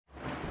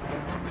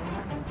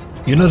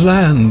In a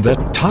land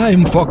that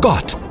time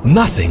forgot,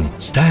 nothing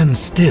stands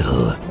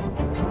still.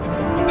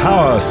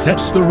 Power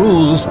sets the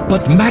rules,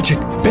 but magic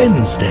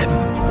bends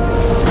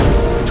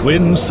them.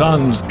 Twin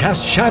suns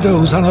cast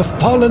shadows on a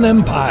fallen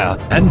empire,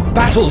 and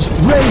battles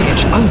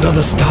rage under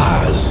the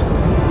stars.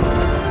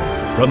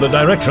 From the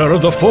director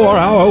of the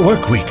 4-Hour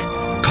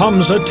Workweek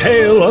comes a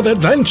tale of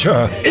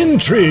adventure,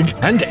 intrigue,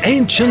 and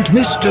ancient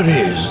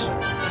mysteries.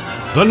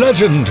 The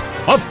legend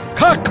of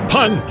Cock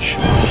Punch!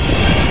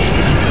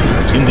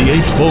 In the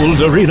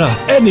Eightfold Arena,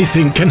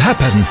 anything can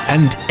happen,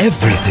 and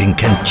everything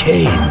can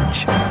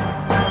change.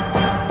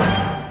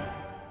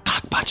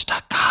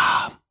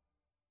 CockPunch.com.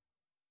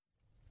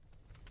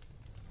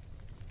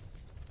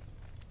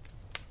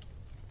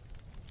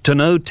 To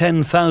know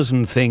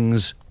 10,000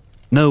 things,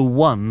 know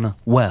one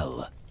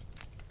well.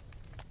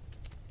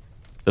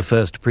 The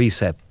first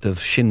precept of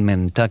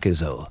Shinmen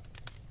Takezo,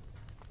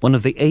 one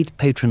of the 8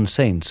 patron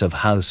saints of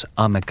House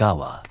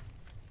Amekawa.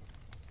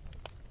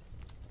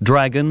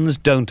 Dragons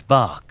don't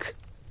bark.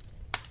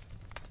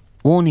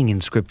 Warning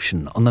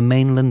inscription on the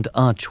mainland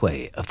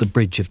archway of the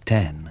Bridge of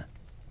Ten.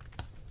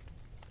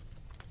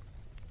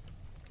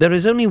 There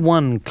is only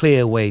one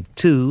clear way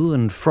to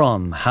and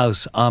from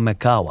House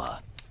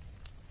Amekawa.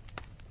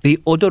 The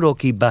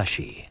Odoroki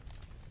Bashi.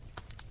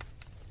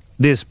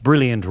 This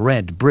brilliant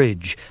red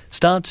bridge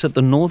starts at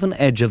the northern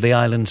edge of the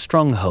island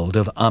stronghold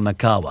of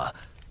Amekawa,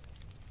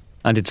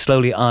 and it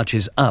slowly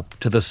arches up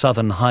to the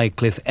southern high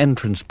cliff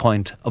entrance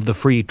point of the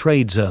Free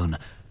Trade Zone,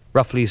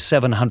 roughly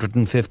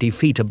 750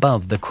 feet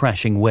above the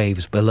crashing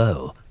waves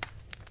below.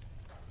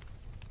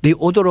 The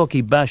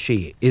Odoroki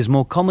Bashi is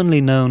more commonly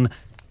known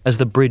as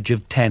the Bridge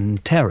of 10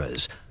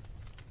 Terrors,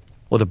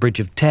 or the Bridge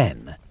of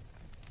 10,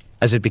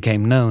 as it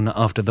became known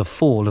after the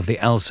fall of the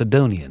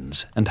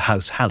Alcedonians and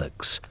House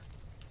Hallux.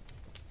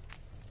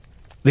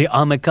 The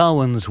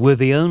Amekawans were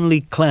the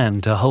only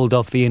clan to hold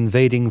off the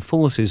invading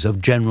forces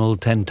of General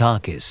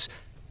Tentakis,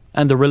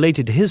 and the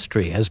related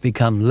history has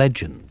become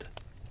legend.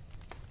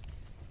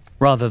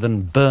 Rather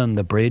than burn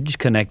the bridge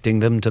connecting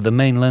them to the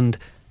mainland,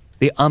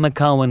 the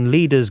Amekawan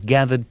leaders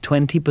gathered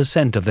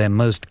 20% of their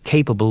most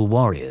capable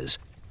warriors.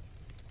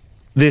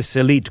 This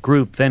elite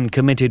group then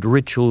committed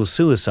ritual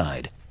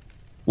suicide,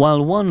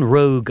 while one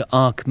rogue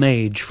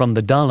archmage from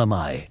the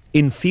Dalamai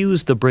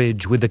infused the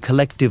bridge with the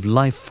collective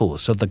life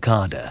force of the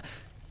Kada,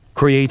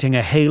 creating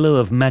a halo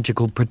of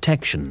magical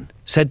protection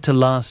said to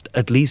last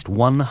at least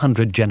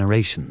 100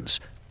 generations.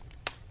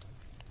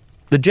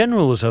 The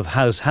generals of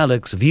House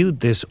Hallux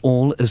viewed this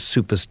all as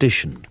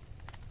superstition.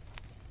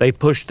 They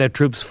pushed their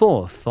troops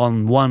forth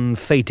on one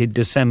fated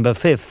December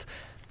 5th,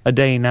 a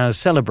day now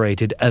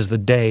celebrated as the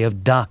Day of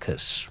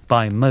Darkus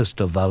by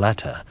most of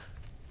Valetta.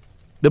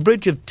 The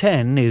Bridge of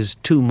 10 is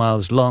 2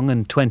 miles long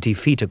and 20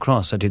 feet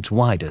across at its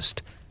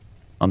widest.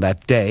 On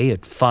that day,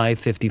 at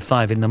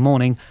 5:55 in the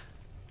morning,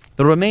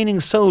 the remaining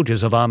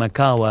soldiers of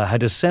Amekawa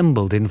had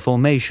assembled in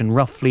formation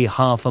roughly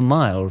half a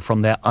mile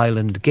from their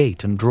island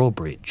gate and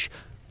drawbridge.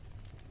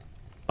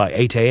 By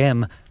 8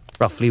 a.m.,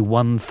 roughly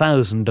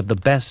 1,000 of the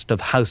best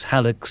of House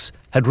Hallux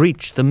had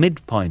reached the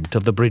midpoint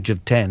of the Bridge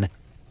of 10,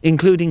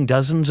 including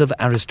dozens of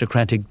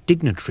aristocratic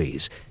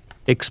dignitaries,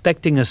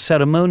 expecting a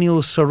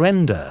ceremonial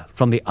surrender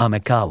from the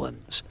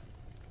Amekawans.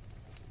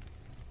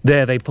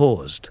 There they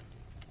paused.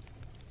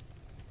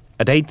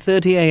 At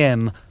 8:30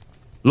 a.m.,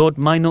 Lord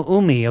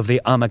Mainoumi of the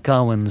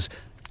Amekawans,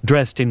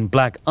 dressed in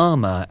black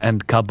armor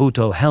and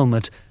kabuto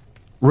helmet,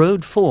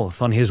 rode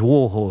forth on his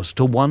warhorse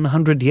to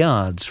 100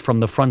 yards from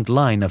the front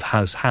line of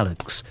House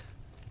Hallux,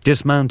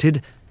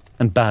 dismounted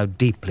and bowed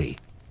deeply.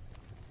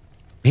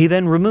 He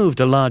then removed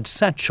a large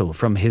satchel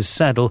from his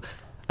saddle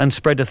and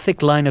spread a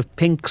thick line of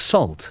pink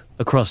salt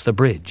across the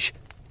bridge.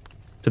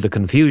 To the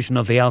confusion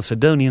of the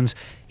Alcedonians,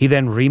 he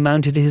then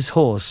remounted his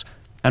horse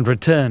and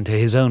returned to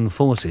his own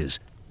forces.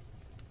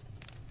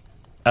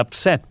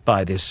 Upset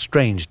by this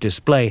strange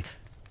display,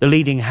 the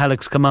leading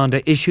Hallux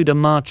commander issued a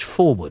march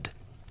forward,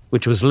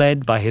 which was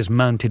led by his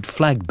mounted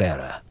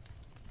flag-bearer.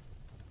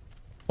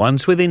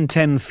 Once within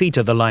 10 feet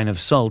of the line of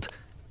salt,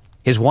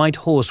 his white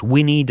horse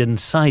whinnied and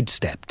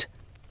sidestepped.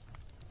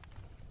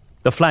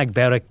 The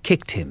flag-bearer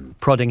kicked him,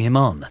 prodding him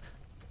on.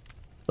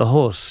 The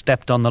horse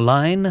stepped on the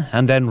line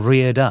and then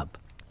reared up.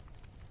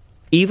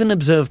 Even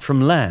observed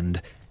from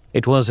land,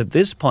 it was at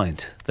this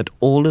point that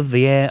all of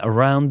the air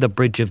around the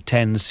Bridge of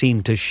 10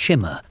 seemed to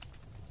shimmer.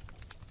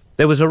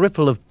 There was a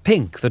ripple of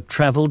pink that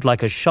travelled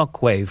like a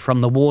shockwave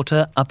from the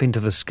water up into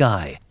the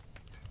sky.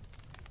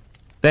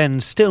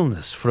 Then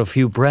stillness for a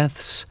few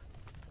breaths.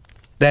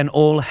 Then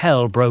all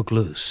hell broke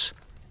loose.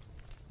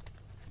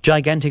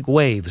 Gigantic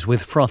waves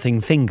with frothing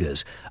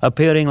fingers,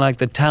 appearing like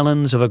the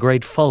talons of a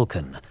great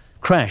falcon,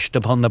 crashed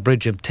upon the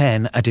Bridge of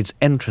 10 at its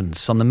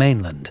entrance on the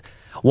mainland,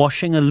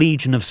 washing a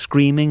legion of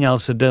screaming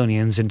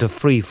Alcedonians into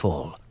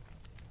freefall.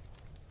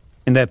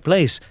 In their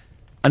place,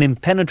 an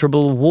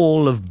impenetrable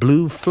wall of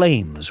blue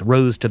flames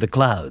rose to the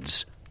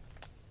clouds.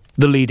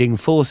 The leading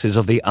forces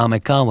of the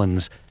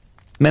Amekawans,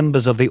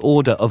 members of the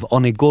Order of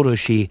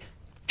Onigoroshi,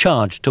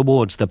 charged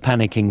towards the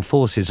panicking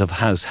forces of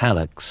House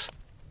Hallux.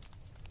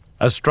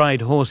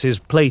 astride horses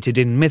plated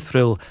in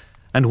mithril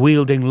and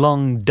wielding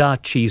long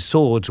dachi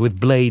swords with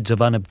blades of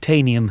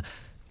unobtainium,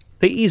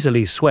 they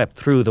easily swept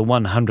through the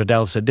 100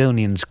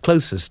 Alcedonians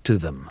closest to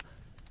them,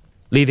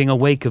 leaving a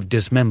wake of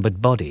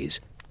dismembered bodies.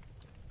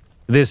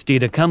 This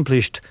deed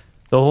accomplished,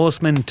 the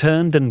horsemen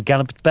turned and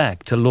galloped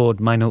back to Lord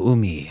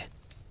Minoumi.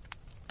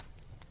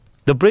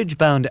 The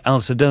bridge-bound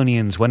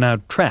Alcedonians were now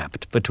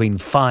trapped between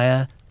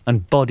fire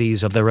and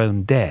bodies of their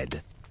own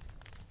dead.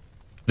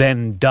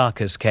 Then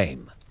Darkus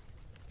came.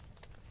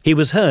 He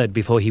was heard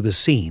before he was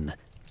seen,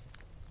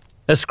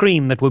 a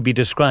scream that would be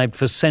described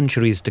for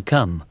centuries to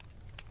come.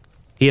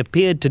 He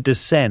appeared to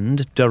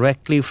descend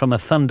directly from a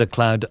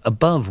thundercloud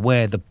above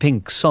where the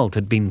pink salt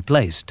had been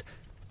placed.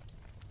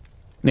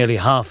 Nearly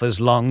half as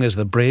long as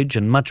the bridge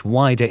and much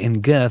wider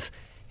in girth,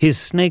 his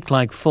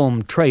snake-like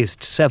form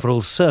traced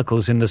several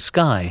circles in the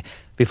sky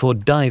before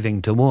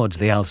diving towards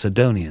the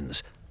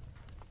Alcedonians.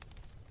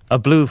 A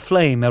blue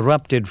flame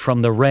erupted from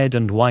the red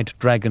and white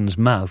dragon's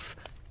mouth,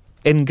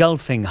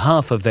 engulfing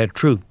half of their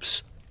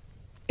troops.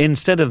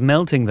 Instead of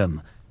melting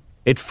them,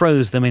 it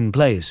froze them in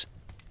place,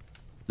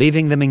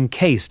 leaving them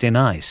encased in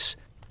ice,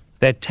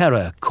 their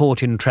terror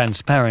caught in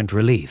transparent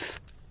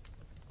relief.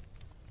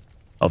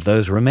 Of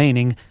those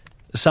remaining,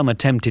 some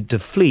attempted to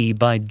flee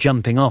by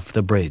jumping off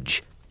the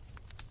bridge.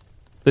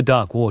 The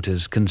dark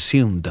waters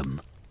consumed them.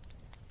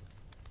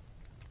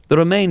 The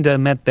remainder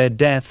met their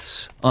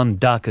deaths on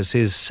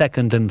Darkus's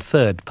second and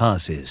third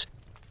passes.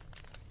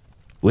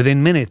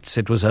 Within minutes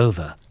it was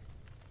over.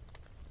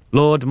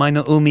 Lord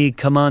Minoumi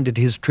commanded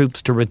his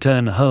troops to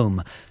return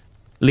home,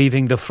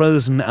 leaving the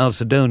frozen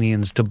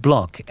Alcedonians to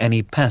block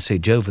any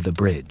passage over the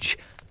bridge.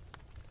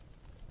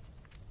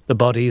 The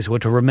bodies were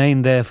to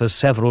remain there for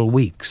several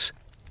weeks,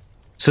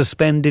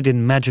 suspended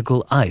in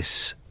magical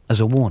ice as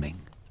a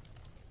warning.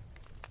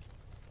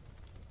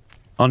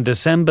 On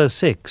December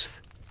 6th,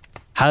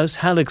 House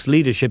Halleck's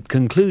leadership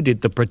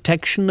concluded the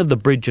protection of the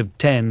Bridge of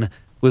Ten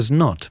was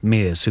not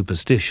mere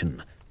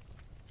superstition.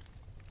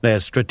 Their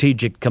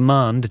strategic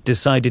command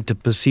decided to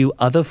pursue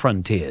other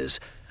frontiers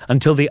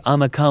until the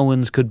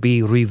Amekawans could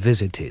be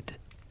revisited.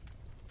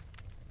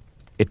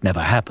 It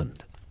never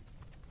happened.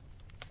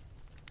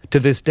 To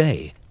this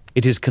day,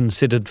 it is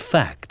considered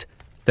fact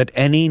that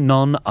any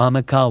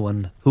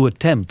non-Amekawan who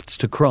attempts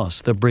to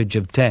cross the Bridge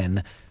of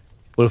Ten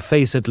will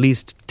face at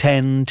least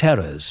 10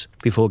 terrors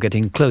before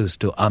getting close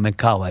to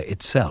Amekawa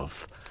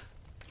itself.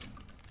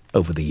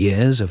 Over the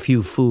years, a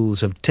few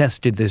fools have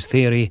tested this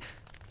theory,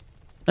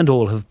 and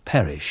all have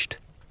perished,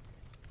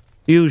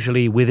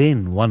 usually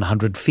within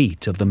 100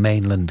 feet of the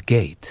mainland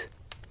gate.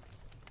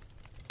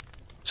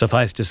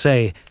 Suffice to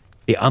say,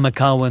 the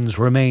Amekawans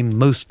remain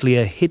mostly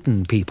a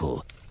hidden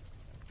people,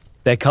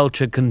 their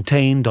culture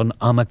contained on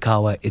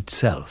Amekawa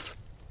itself.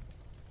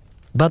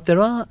 But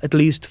there are at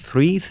least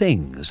 3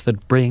 things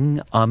that bring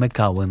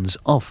Amekawans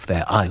off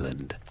their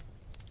island.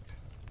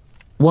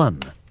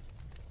 1.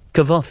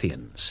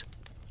 Kavothians.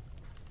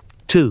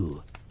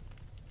 2.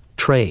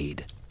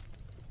 Trade.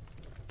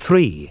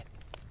 3.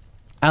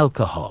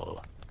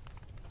 Alcohol.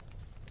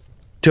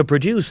 To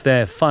produce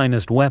their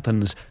finest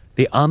weapons,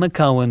 the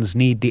Amekawans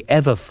need the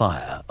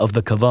everfire of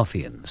the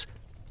Kavothians.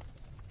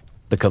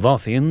 The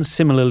Kavothians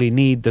similarly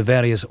need the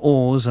various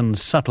ores and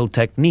subtle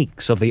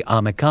techniques of the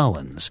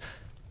Amekawans.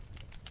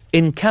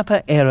 In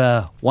Kappa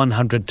Era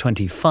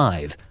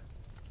 125,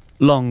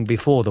 long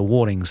before the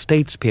Warring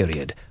States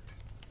period,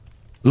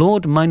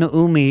 Lord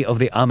Minoumi of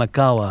the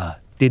Amekawa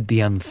did the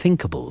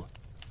unthinkable,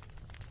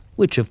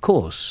 which of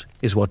course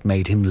is what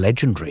made him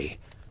legendary.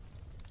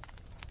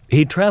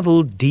 He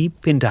travelled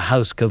deep into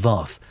House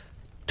Kavoth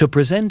to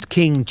present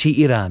King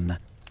Chiiran,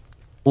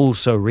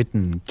 also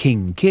written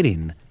King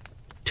Kirin,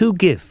 2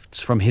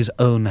 gifts from his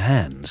own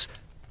hands: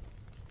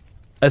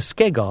 a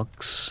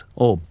skegox,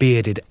 or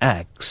bearded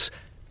axe,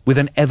 with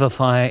an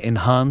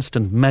everfire-enhanced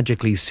and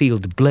magically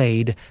sealed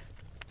blade,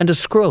 and a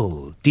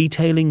scroll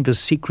detailing the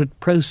secret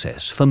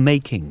process for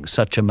making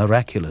such a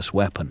miraculous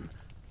weapon.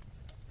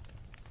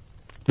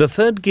 The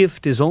third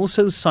gift is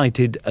also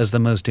cited as the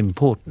most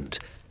important: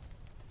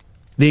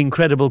 the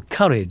incredible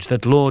courage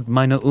that Lord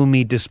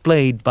Minoumi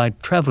displayed by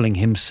travelling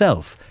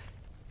himself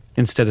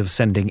instead of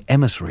sending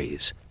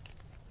emissaries.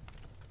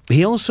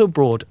 He also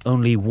brought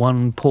only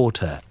 1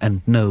 porter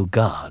and no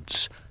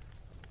guards.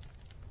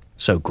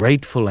 So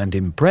grateful and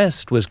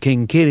impressed was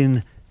King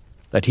Kirin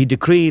that he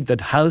decreed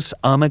that House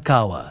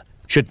Amekawa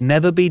should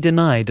never be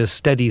denied a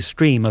steady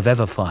stream of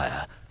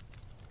everfire.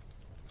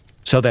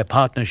 So their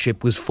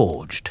partnership was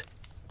forged,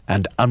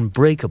 and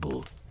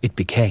unbreakable it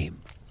became.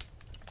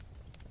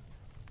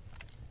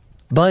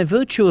 By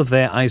virtue of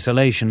their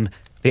isolation,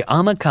 the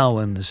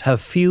Amekawans have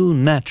few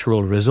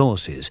natural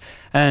resources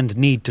and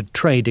need to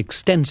trade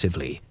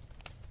extensively.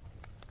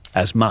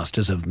 As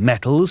masters of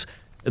metals,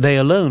 they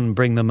alone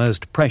bring the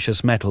most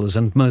precious metals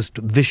and most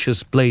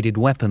vicious bladed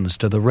weapons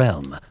to the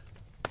realm.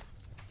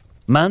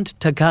 Mount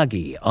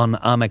Takagi on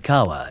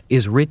Amekawa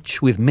is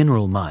rich with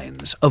mineral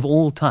mines of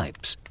all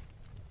types.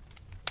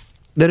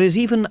 There is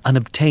even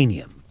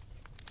unobtainium,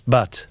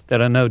 but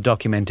there are no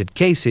documented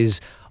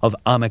cases of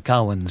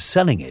Amekawans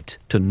selling it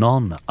to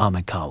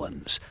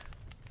non-Amekawans.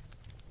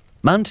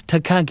 Mount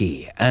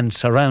Takagi and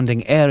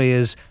surrounding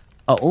areas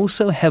are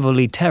also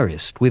heavily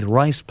terraced with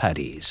rice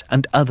paddies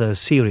and other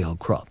cereal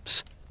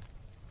crops.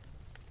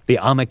 The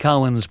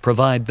Amekawans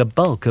provide the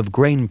bulk of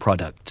grain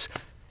products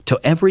to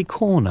every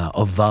corner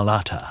of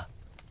Valata.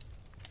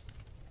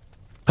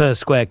 Per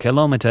square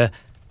kilometre,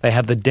 they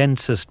have the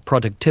densest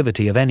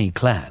productivity of any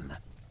clan.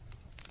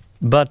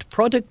 But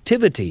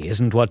productivity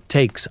isn't what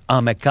takes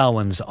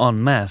Amekawans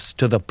en masse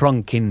to the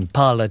Pronkin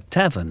Pala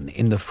Tavern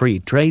in the Free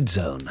Trade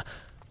Zone,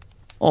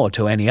 or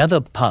to any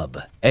other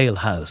pub,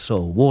 alehouse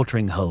or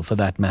watering hole for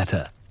that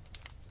matter.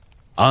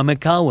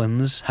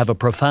 Amekawans have a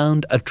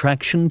profound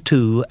attraction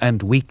to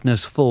and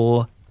weakness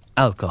for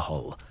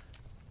alcohol.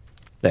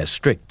 Their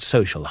strict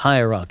social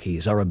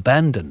hierarchies are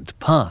abandoned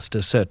past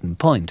a certain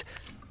point.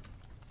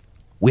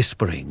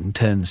 Whispering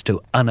turns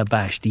to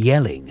unabashed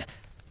yelling,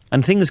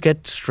 and things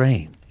get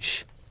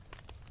strange.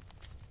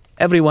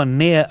 Everyone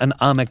near an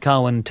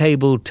Amekawan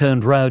table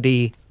turned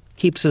rowdy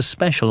keeps a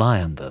special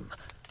eye on them.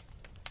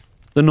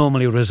 The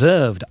normally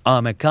reserved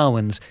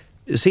Amekawans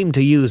seem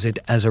to use it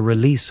as a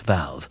release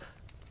valve,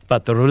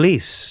 but the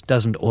release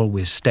doesn't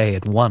always stay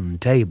at one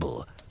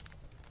table.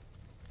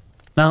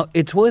 Now,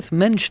 it's worth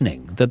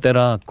mentioning that there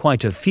are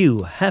quite a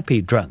few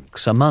happy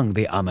drunks among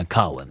the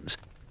Amekawans,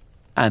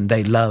 and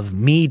they love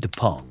mead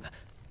pong,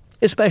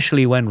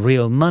 especially when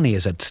real money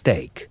is at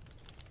stake.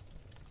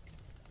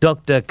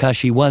 Dr.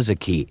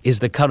 Kashiwazaki is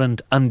the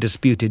current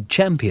undisputed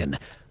champion,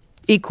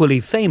 equally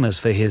famous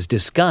for his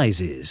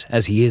disguises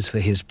as he is for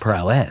his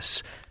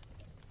prowess.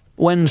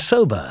 When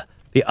sober,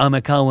 the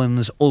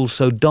Amekawans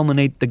also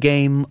dominate the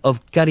game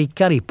of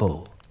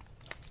karikaripo.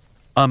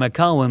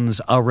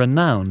 Amekawans are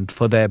renowned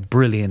for their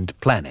brilliant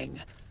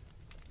planning,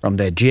 from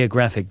their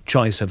geographic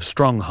choice of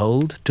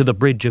stronghold to the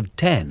Bridge of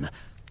 10,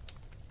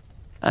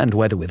 and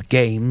whether with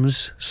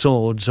games,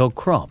 swords, or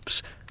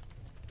crops.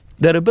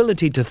 Their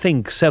ability to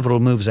think several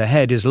moves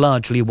ahead is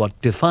largely what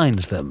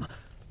defines them.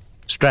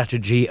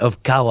 Strategy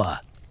of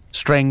Kawa,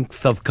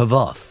 strength of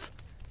Kavoth,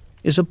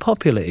 is a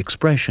popular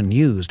expression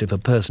used if a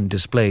person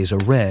displays a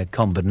rare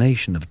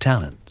combination of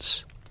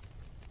talents.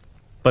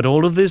 But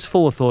all of this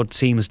forethought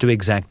seems to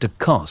exact a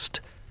cost.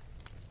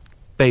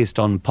 Based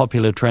on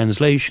popular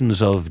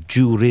translations of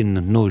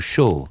Jurin no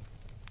Sho,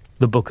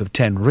 the Book of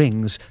 10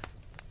 Rings,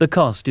 the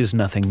cost is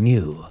nothing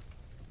new.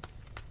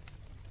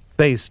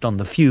 Based on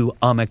the few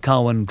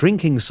Amekawan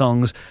drinking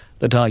songs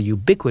that are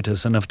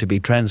ubiquitous enough to be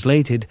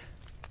translated,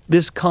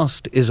 this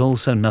cost is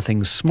also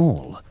nothing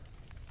small.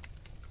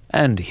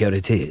 And here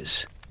it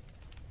is.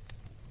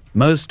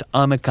 Most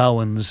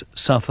Amekawans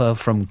suffer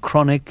from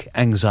chronic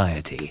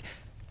anxiety.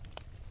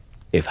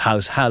 If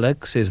House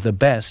Hallux is the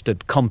best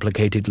at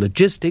complicated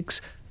logistics,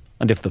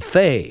 and if the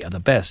Fae are the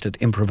best at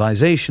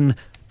improvisation,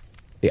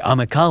 the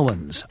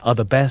Amekawans are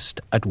the best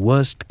at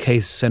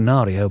worst-case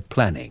scenario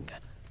planning.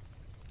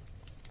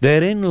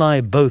 Therein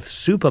lie both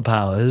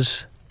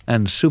superpowers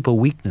and super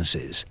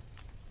weaknesses.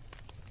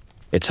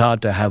 It's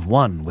hard to have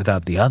one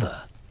without the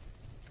other.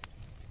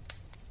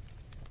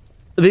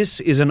 This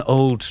is an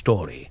old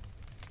story,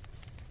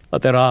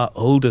 but there are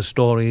older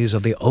stories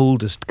of the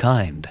oldest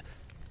kind.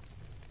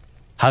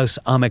 House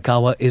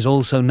Amekawa is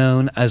also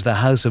known as the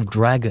House of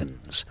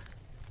Dragons.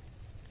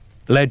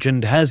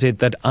 Legend has it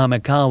that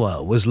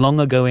Amekawa was long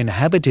ago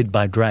inhabited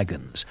by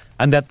dragons,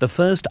 and that the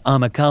first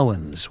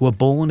Amekawans were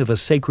born of a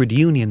sacred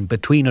union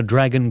between a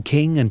dragon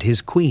king and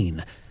his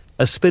queen,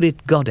 a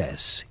spirit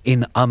goddess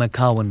in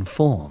Amekawan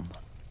form.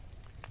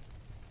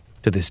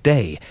 To this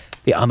day,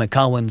 the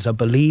Amekawans are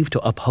believed to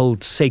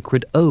uphold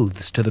sacred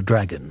oaths to the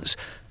dragons,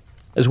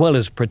 as well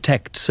as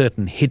protect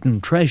certain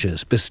hidden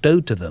treasures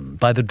bestowed to them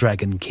by the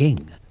Dragon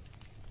King.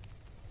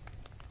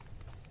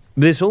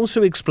 This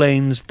also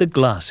explains the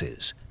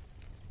glasses.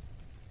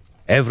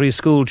 Every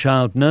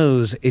schoolchild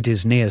knows it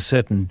is near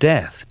certain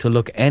death to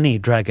look any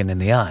dragon in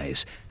the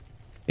eyes.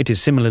 It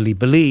is similarly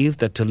believed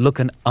that to look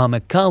an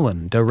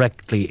Amekawan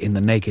directly in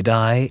the naked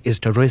eye is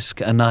to risk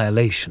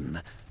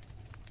annihilation,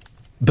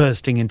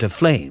 bursting into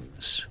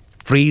flames,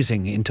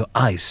 freezing into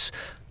ice,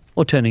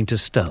 or turning to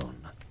stone.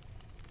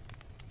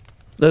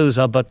 Those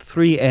are but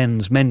 3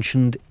 ends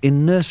mentioned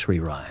in nursery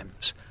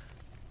rhymes.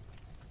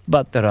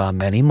 But there are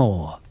many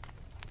more,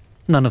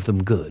 none of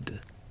them good.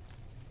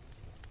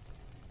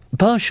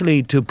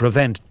 Partially to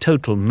prevent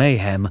total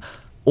mayhem,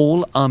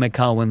 all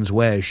Amekawans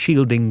wear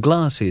shielding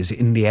glasses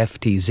in the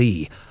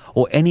FTZ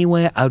or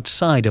anywhere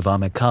outside of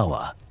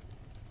Amekawa.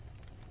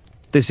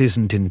 This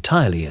isn't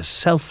entirely a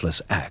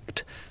selfless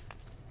act.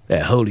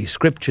 Their holy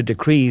scripture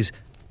decrees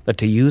that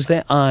to use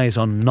their eyes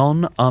on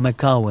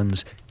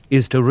non-Amekawans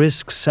is to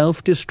risk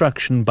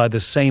self-destruction by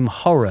the same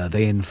horror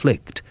they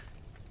inflict.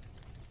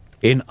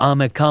 In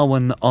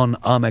Amekawan on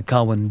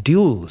Amekawan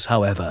duels,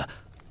 however,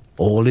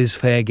 all is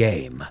fair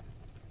game.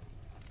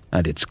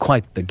 And it's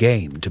quite the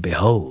game to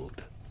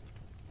behold.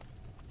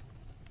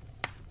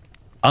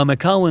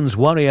 Amekawans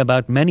worry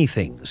about many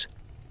things,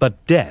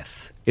 but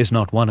death is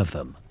not one of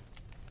them.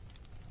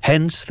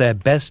 Hence their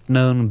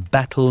best-known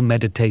battle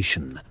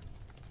meditation.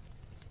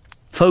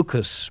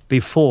 focus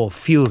before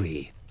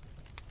fury,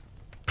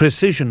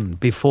 precision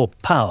before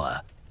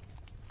power,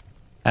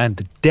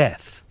 and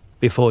death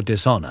before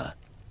dishonor.